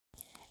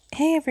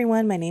Hey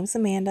everyone, my name's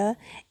Amanda,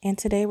 and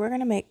today we're going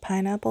to make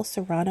Pineapple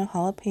Serrano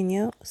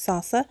Jalapeno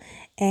Salsa,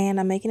 and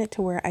I'm making it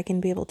to where I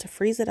can be able to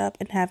freeze it up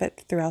and have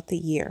it throughout the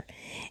year.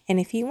 And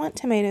if you want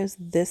tomatoes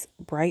this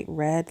bright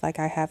red like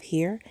I have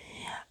here,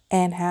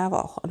 and have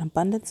an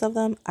abundance of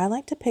them, I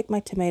like to pick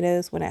my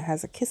tomatoes when it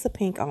has a kiss of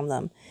pink on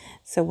them.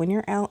 So when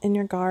you're out in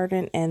your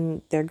garden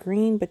and they're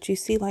green, but you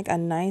see like a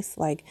nice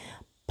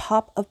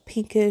pop of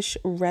pinkish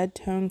red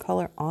tone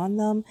color on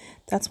them,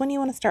 that's when you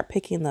want to start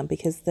picking them,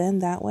 because then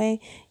that way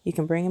you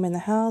can bring them in the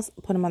house,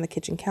 put them on the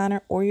kitchen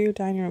counter or your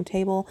dining room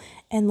table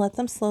and let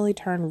them slowly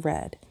turn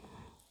red.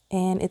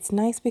 And it's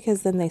nice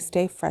because then they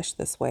stay fresh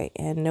this way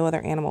and no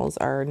other animals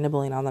are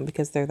nibbling on them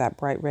because they're that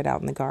bright red out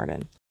in the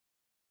garden.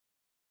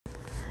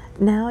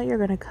 Now you're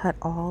going to cut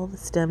all the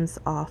stems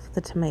off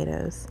the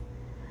tomatoes,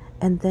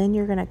 and then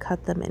you're going to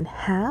cut them in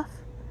half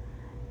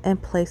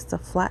and place the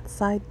flat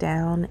side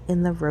down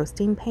in the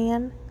roasting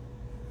pan.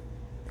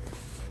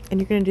 And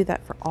you're going to do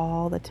that for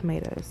all the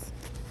tomatoes.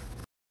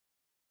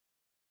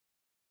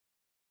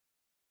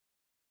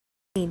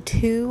 You need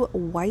 2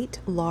 white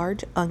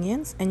large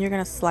onions, and you're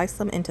going to slice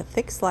them into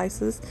thick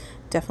slices.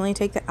 Definitely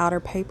take the outer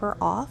paper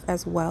off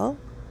as well.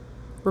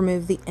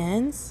 Remove the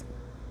ends.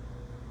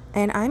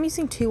 And I'm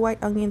using 2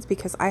 white onions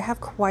because I have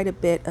quite a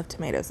bit of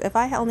tomatoes. If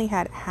I only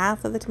had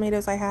half of the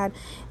tomatoes I had,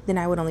 then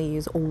I would only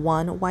use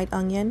 1 white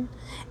onion.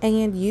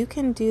 And you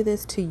can do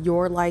this to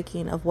your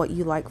liking of what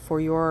you like for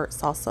your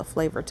salsa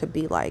flavor to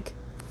be like.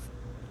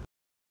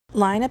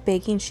 Line a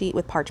baking sheet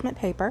with parchment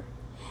paper.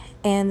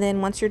 And then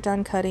once you're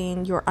done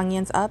cutting your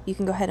onions up, you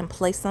can go ahead and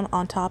place them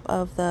on top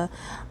of the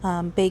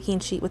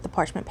baking sheet with the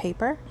parchment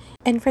paper.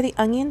 And for the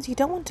onions, you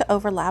don't want to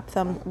overlap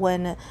them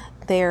when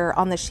they're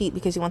on the sheet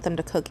because you want them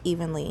to cook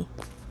evenly.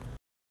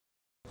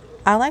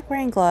 I like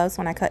wearing gloves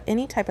when I cut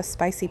any type of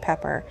spicy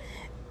pepper.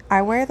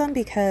 I wear them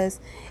because,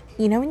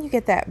 you know, when you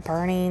get that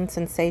burning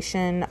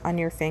sensation on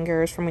your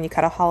fingers from when you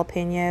cut a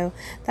jalapeno,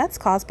 that's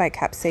caused by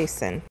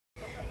capsaicin.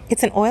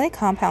 It's an oily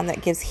compound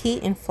that gives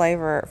heat and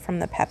flavor from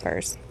the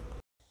peppers.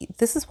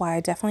 This is why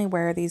I definitely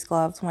wear these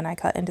gloves when I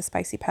cut into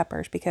spicy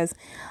peppers, because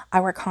I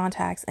wear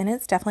contacts and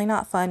it's definitely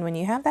not fun when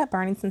you have that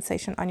burning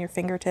sensation on your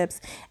fingertips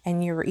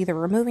and you're either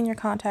removing your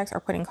contacts or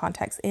putting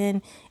contacts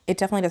in. It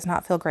definitely does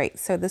not feel great.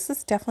 So this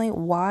is definitely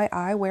why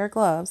I wear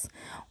gloves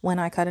when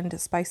I cut into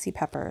spicy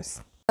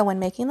peppers. So when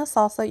making the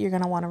salsa, you're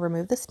going to want to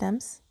remove the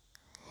stems,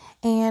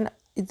 and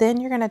then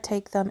you're going to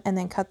take them and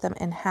then cut them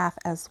in half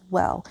as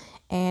well.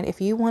 And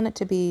if you want it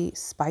to be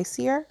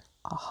spicier,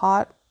 a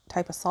hot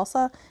type of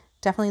salsa,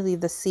 definitely leave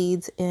the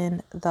seeds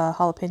in the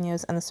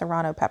jalapenos and the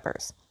serrano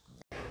peppers.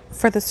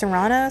 For the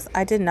serranos,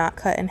 I did not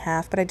cut in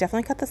half, but I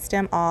definitely cut the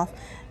stem off.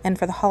 And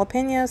for the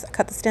jalapenos, I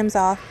cut the stems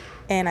off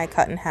and I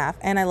cut in half,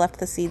 and I left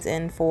the seeds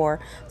in for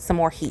some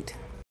more heat.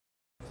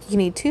 You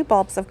need 2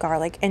 bulbs of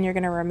garlic, and you're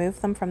going to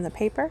remove them from the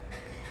paper.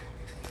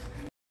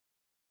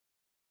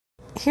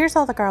 Here's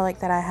all the garlic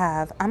that I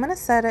have. I'm going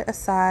to set it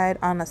aside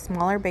on a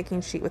smaller baking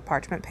sheet with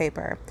parchment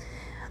paper.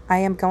 I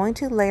am going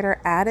to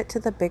later add it to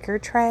the bigger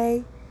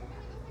tray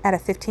at a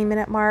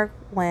 15-minute mark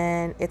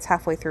when it's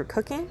halfway through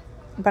cooking.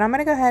 But I'm going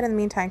to go ahead in the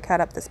meantime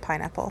cut up this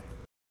pineapple.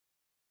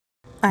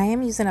 I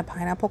am using a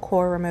pineapple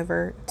core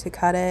remover to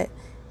cut it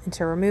and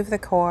to remove the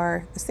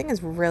core. This thing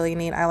is really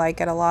neat. I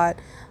like it a lot.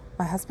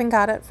 My husband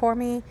got it for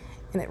me,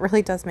 and it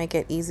really does make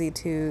it easy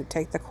to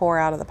take the core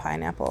out of the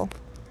pineapple.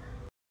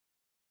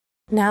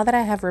 Now that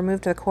I have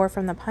removed the core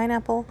from the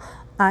pineapple,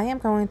 I am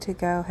going to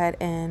go ahead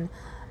and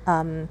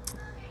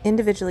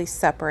individually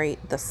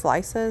separate the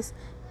slices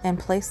and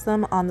place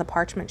them on the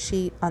parchment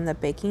sheet on the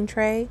baking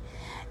tray.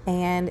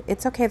 And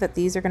it's okay that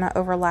these are going to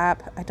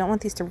overlap. I don't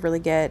want these to really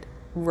get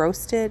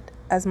roasted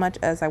as much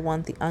as I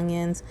want the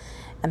onions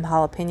and the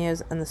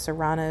jalapenos and the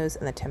serranos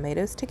and the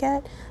tomatoes to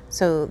get.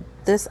 So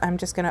this I'm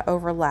just going to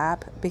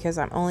overlap because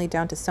I'm only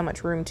down to so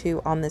much room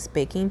too on this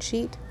baking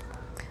sheet.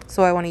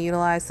 So I want to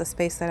utilize the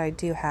space that I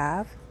do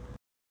have.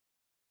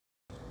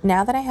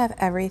 Now that I have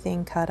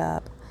everything cut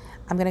up,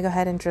 I'm going to go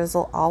ahead and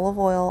drizzle olive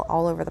oil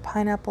all over the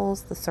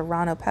pineapples, the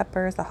serrano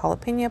peppers, the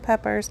jalapeno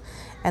peppers,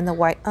 and the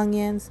white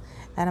onions.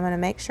 And I'm going to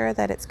make sure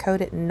that it's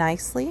coated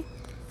nicely.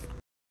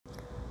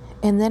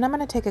 And then I'm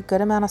going to take a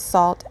good amount of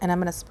salt and I'm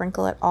going to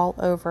sprinkle it all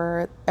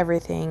over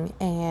everything.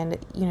 And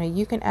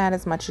you can add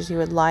as much as you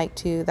would like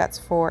to. That's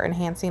for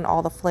enhancing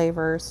all the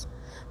flavors.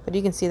 But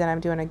you can see that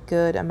I'm doing a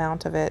good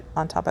amount of it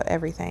on top of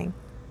everything.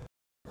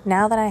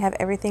 Now that I have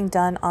everything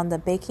done on the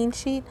baking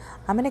sheet,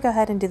 I'm going to go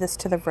ahead and do this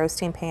to the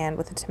roasting pan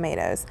with the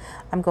tomatoes.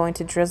 I'm going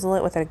to drizzle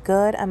it with a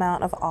good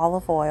amount of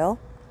olive oil.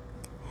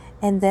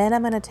 And then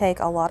I'm going to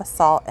take a lot of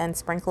salt and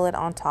sprinkle it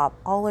on top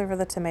all over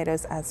the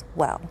tomatoes as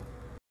well.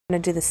 I'm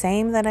going to do the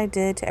same that I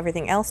did to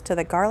everything else to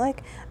the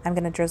garlic. I'm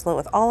going to drizzle it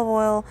with olive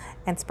oil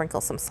and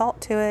sprinkle some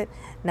salt to it.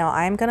 Now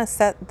I'm going to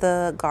set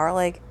the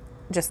garlic,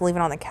 just leave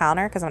it on the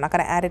counter because I'm not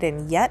going to add it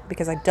in yet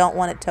because I don't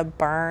want it to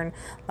burn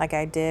like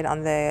I did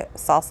on the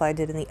salsa I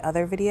did in the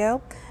other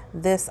video.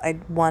 This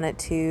I want it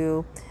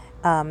to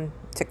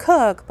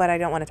cook, but I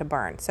don't want it to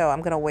burn, so I'm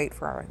going to wait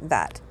for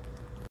that.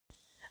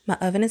 My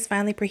oven is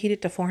finally preheated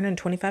to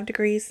 425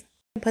 degrees.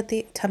 Put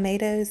the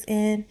tomatoes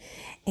in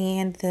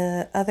and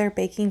the other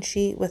baking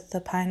sheet with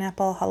the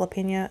pineapple,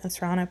 jalapeno, and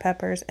serrano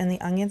peppers and the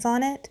onions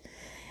on it.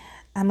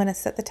 I'm going to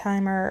set the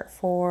timer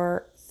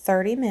for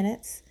 30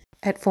 minutes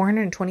at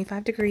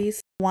 425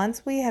 degrees.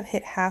 Once we have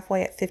hit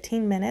halfway at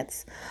 15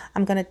 minutes,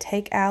 I'm going to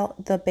take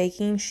out the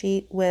baking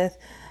sheet with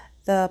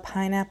the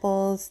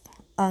pineapples,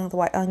 the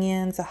white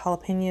onions, the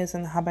jalapenos,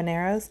 and the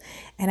habaneros,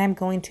 and I'm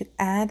going to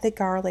add the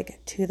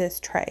garlic to this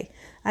tray.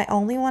 I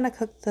only want to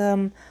cook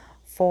them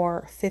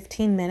for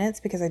 15 minutes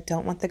because I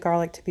don't want the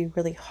garlic to be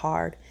really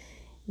hard.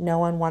 No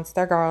one wants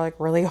their garlic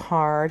really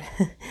hard.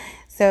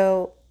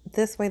 So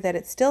this way that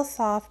it's still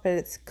soft, but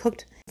it's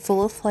cooked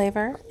full of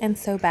flavor. And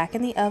so back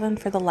in the oven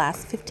for the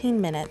last 15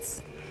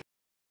 minutes.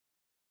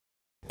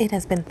 It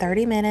has been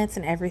 30 minutes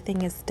and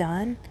everything is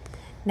done.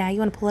 Now you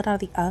want to pull it out of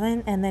the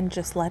oven and then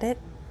just let it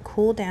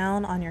cool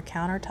down on your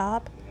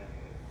countertop.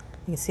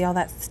 You can see all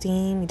that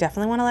steam. You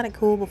definitely want to let it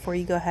cool before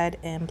you go ahead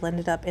and blend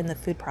it up in the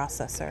food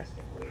processor.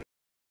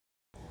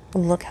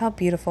 Look how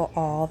beautiful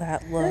all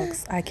that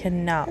looks. I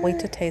cannot wait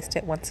to taste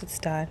it once it's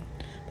done,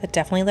 but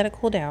definitely let it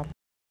cool down.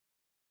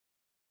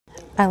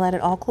 I let it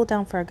all cool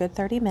down for a good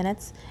 30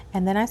 minutes,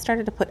 and then I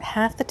started to put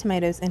half the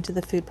tomatoes into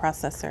the food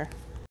processor.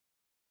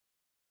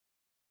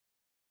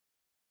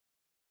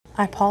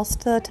 I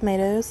pulsed the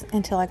tomatoes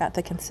until I got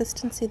the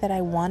consistency that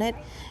I wanted.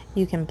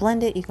 You can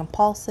blend it, you can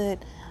pulse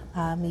it,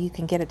 you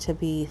can get it to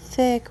be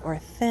thick or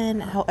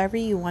thin, however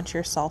you want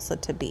your salsa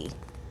to be.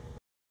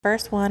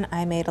 First one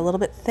I made a little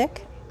bit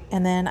thick,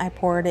 and then I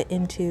poured it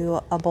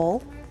into a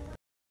bowl.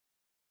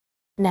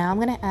 Now I'm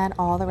going to add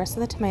all the rest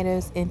of the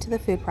tomatoes into the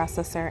food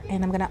processor,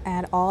 and I'm going to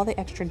add all the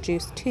extra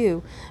juice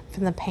too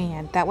from the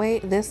pan. That way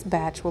this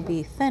batch will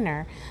be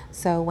thinner,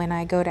 so when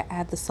I go to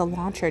add the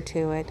cilantro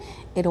to it,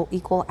 it'll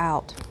equal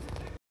out.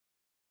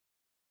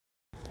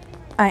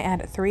 I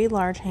add 3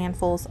 large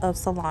handfuls of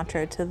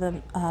cilantro to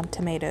the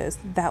tomatoes.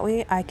 That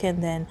way I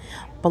can then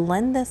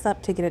blend this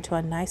up to get it to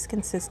a nice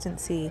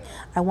consistency.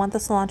 I want the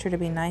cilantro to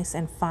be nice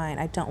and fine.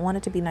 I don't want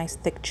it to be nice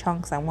thick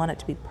chunks. I want it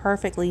to be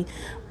perfectly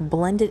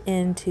blended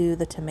into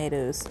the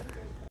tomatoes.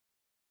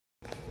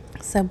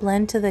 So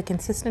blend to the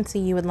consistency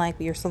you would like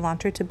your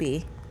cilantro to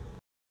be.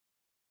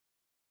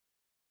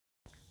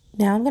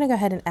 Now I'm going to go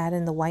ahead and add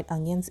in the white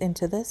onions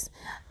into this.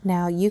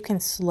 Now you can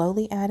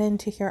slowly add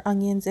into your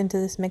onions into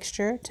this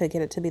mixture to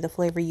get it to be the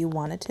flavor you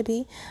want it to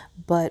be.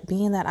 But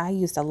being that I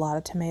used a lot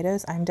of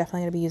tomatoes, I'm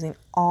definitely going to be using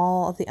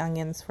all of the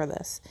onions for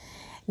this.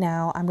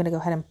 Now I'm going to go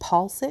ahead and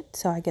pulse it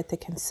so I get the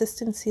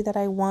consistency that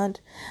I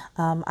want.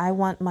 I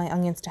want my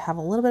onions to have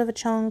a little bit of a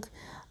chunk.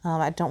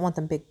 I don't want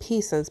them big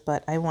pieces,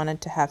 but I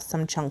wanted to have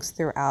some chunks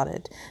throughout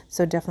it.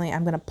 So definitely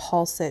I'm going to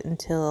pulse it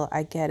until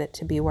I get it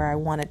to be where I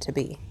want it to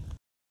be.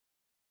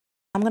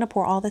 I'm going to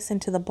pour all this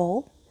into the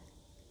bowl.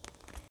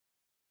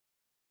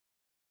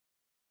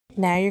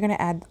 Now you're going to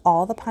add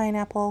all the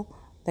pineapple,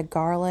 the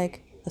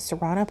garlic, the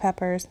serrano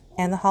peppers,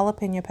 and the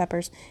jalapeno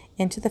peppers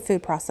into the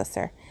food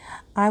processor.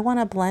 I want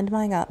to blend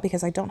mine up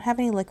because I don't have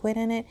any liquid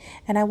in it,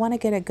 and I want to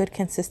get a good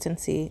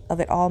consistency of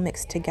it all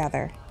mixed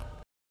together.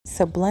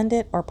 So blend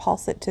it or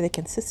pulse it to the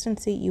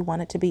consistency you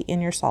want it to be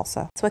in your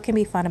salsa. So what can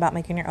be fun about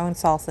making your own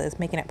salsa is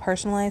making it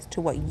personalized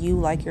to what you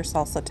like your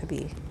salsa to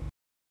be.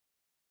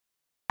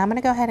 I'm going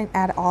to go ahead and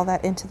add all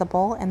that into the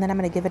bowl, and then I'm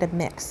going to give it a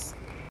mix.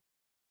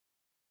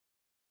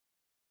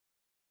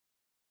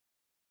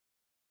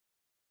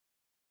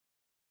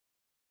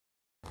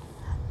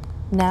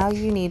 Now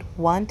you need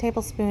 1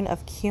 tablespoon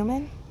of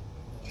cumin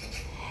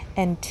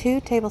and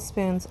 2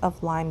 tablespoons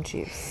of lime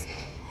juice.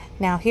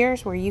 Now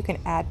here's where you can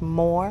add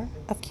more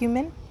of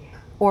cumin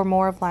or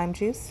more of lime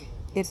juice.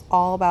 It's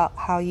all about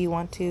how you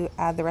want to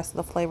add the rest of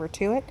the flavor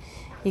to it.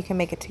 You can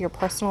make it to your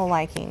personal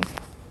liking.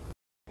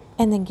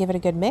 And then give it a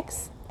good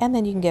mix, and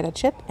then you can get a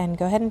chip and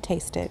go ahead and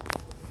taste it.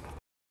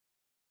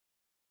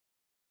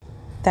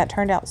 That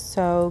turned out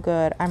so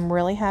good. I'm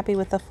really happy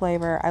with the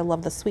flavor. I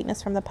love the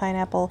sweetness from the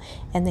pineapple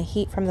and the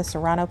heat from the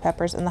serrano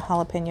peppers and the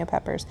jalapeno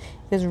peppers.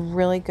 It is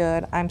really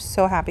good. I'm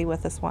so happy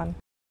with this one.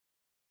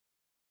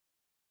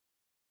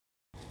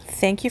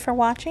 Thank you for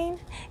watching.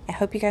 I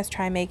hope you guys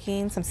try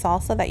making some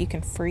salsa that you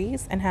can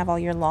freeze and have all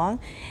year long.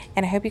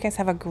 And I hope you guys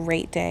have a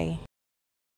great day.